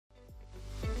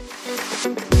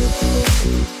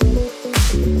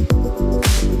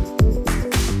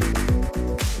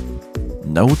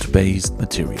Node-based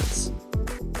materials.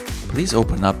 Please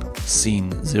open up Scene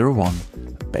 01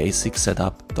 Basic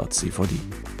Setup.c4d.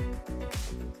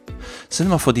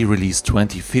 Cinema 4D Release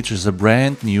 20 features a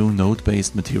brand new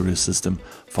node-based material system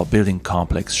for building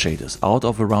complex shaders out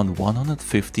of around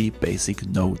 150 basic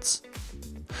nodes.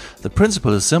 The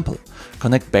principle is simple: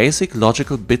 connect basic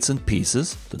logical bits and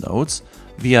pieces, the nodes,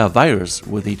 via wires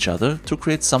with each other to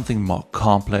create something more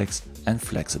complex and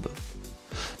flexible.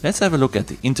 Let's have a look at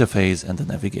the interface and the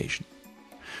navigation.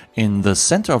 In the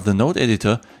center of the node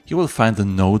editor, you will find the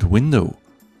node window,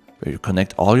 where you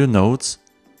connect all your nodes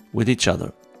with each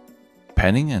other.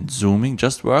 Panning and zooming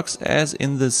just works as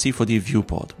in the C4D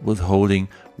viewport, with holding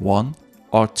 1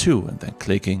 or 2 and then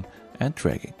clicking and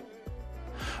dragging.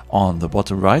 On the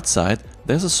bottom right side,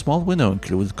 there's a small window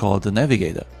included called the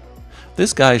navigator.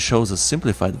 This guy shows a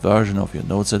simplified version of your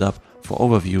node setup for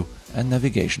overview and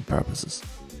navigation purposes.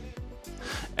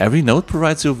 Every node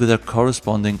provides you with a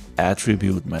corresponding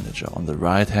attribute manager on the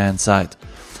right hand side,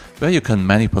 where you can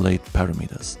manipulate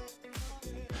parameters.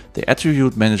 The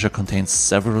attribute manager contains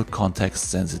several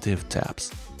context-sensitive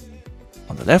tabs.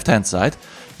 On the left hand side,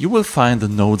 you will find the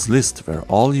nodes list, where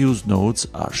all used nodes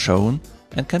are shown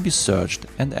and can be searched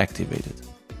and activated.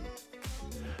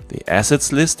 The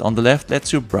assets list on the left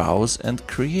lets you browse and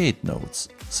create nodes.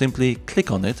 Simply click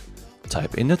on it,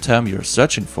 type in the term you're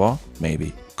searching for,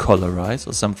 maybe colorize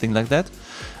or something like that,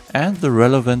 and the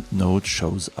relevant node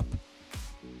shows up.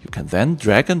 You can then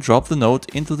drag and drop the node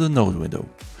into the node window.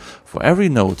 For every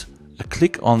node, a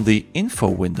click on the info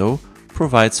window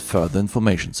provides further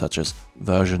information such as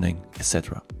versioning,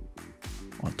 etc.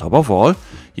 On top of all,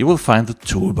 you will find the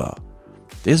toolbar.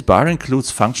 This bar includes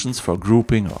functions for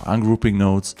grouping or ungrouping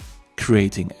nodes,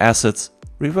 creating assets,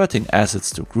 reverting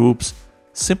assets to groups,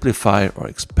 simplify or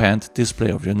expand display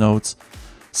of your nodes,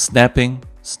 snapping,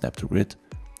 snap to grid,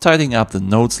 tidying up the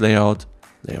nodes layout,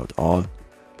 layout all,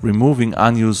 removing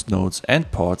unused nodes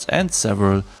and ports, and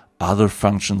several other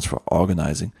functions for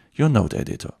organizing your node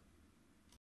editor.